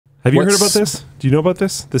Have you heard about this? Do you know about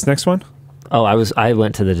this? This next one? Oh, I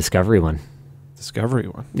went to the Discovery one. Discovery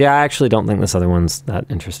one. Yeah, I actually don't think this other one's that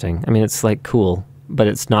interesting. I mean, it's like cool, but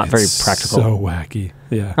it's not very practical. So wacky.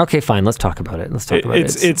 Yeah. Okay, fine. Let's talk about it. Let's talk about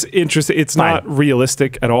it. It's interesting. It's not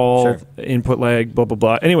realistic at all. Sure. Input lag, blah, blah,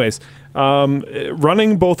 blah. Anyways,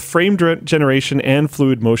 running both frame generation and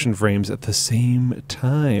fluid motion frames at the same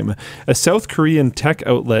time. A South Korean tech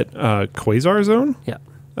outlet, Quasar Zone? Yeah.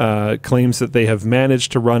 Claims that they have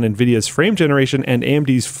managed to run Nvidia's frame generation and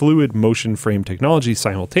AMD's fluid motion frame technology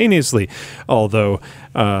simultaneously, although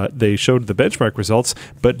they showed the benchmark results,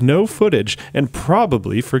 but no footage, and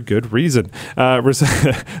probably for good reason.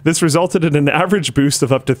 This resulted in an average boost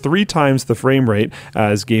of up to 3 times the frame rate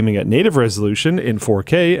as gaming at native resolution in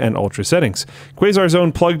 4K and ultra settings. Quasar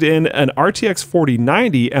Zone plugged in an RTX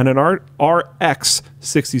 4090 and an RX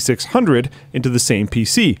 6600 into the same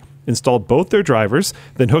PC, installed both their drivers,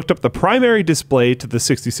 then hooked up the primary display to the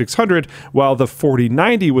 6600 while the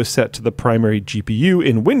 4090 was set to the primary GPU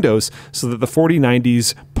in Windows so that the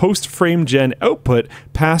 4090's post-frame gen output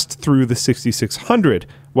passed through the 6600.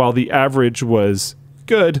 While the average was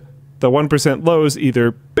good, the 1% lows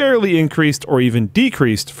either barely increased or even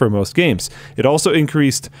decreased for most games. It also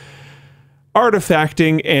increased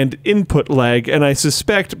artifacting and input lag, and I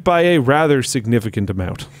suspect by a rather significant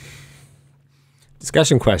amount.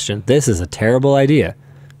 Discussion question. This is a terrible idea.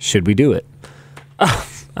 Should we do it?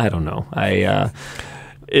 I don't know.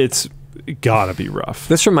 It's gotta be rough.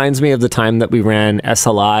 This reminds me of the time that we ran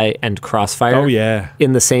SLI and Crossfire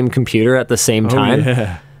in the same computer at the same time.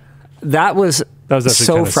 Yeah. That was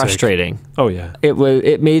so frustrating. Sick. Oh yeah.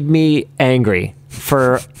 It made me angry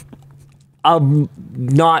for a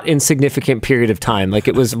not insignificant period of time. Like,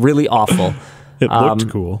 it was really awful. It looked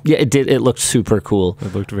cool. Yeah, it did. It looked super cool.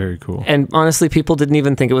 It looked very cool. And honestly, people didn't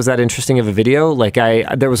even think it was that interesting of a video. Like,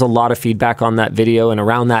 there was a lot of feedback on that video, and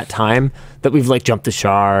around that time that we've like jumped the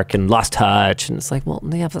shark and lost touch. And it's like, well,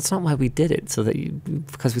 yeah, that's not why we did it. So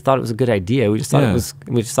because we thought it was a good idea. We just thought it was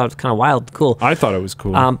kind of wild, cool. I thought it was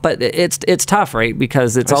cool. But it's tough, right?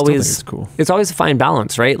 Because it's always cool. It's always a fine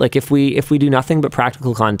balance, right? Like, if we do nothing but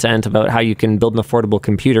practical content about how you can build an affordable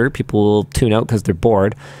computer, people will tune out because they're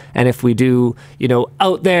bored. And if we do,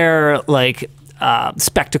 out there, like,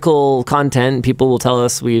 spectacle content, people will tell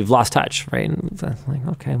us we've lost touch, right? And it's like,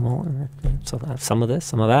 okay, well, so some of this,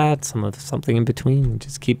 some of that, something in between.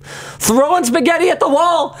 Just keep throwing spaghetti at the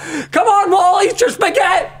wall. Come on, wall, eat your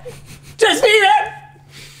spaghetti. Just eat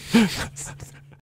it.